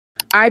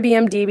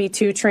IBM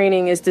DB2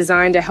 Training is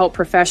designed to help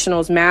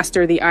professionals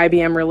master the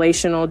IBM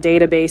Relational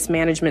Database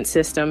Management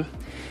System,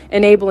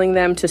 enabling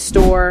them to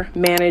store,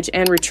 manage,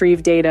 and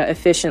retrieve data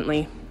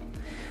efficiently.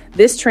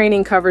 This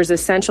training covers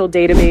essential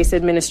database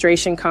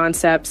administration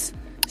concepts,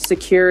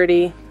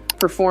 security,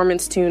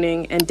 performance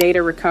tuning, and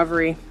data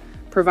recovery,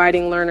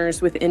 providing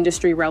learners with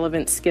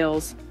industry-relevant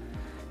skills.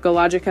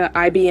 GoLogica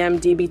IBM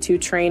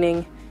DB2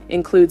 Training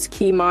includes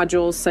key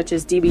modules such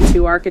as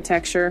DB2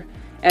 Architecture,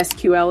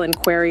 SQL and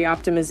Query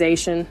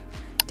Optimization,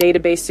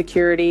 database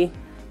security,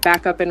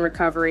 backup and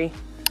recovery,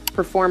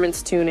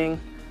 performance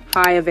tuning,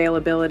 high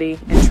availability,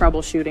 and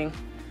troubleshooting.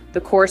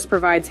 The course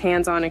provides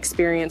hands-on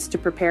experience to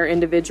prepare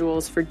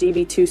individuals for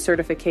DB2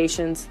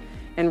 certifications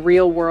and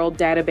real-world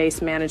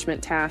database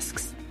management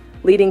tasks.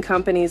 Leading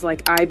companies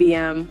like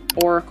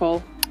IBM,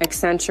 Oracle,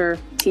 Accenture,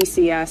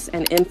 TCS,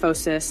 and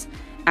Infosys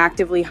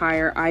actively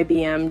hire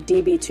IBM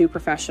DB2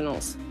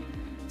 professionals.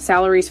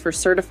 Salaries for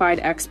certified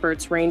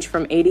experts range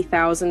from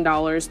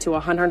 $80,000 to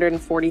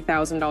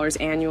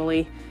 $140,000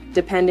 annually,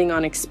 depending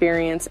on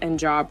experience and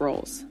job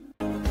roles.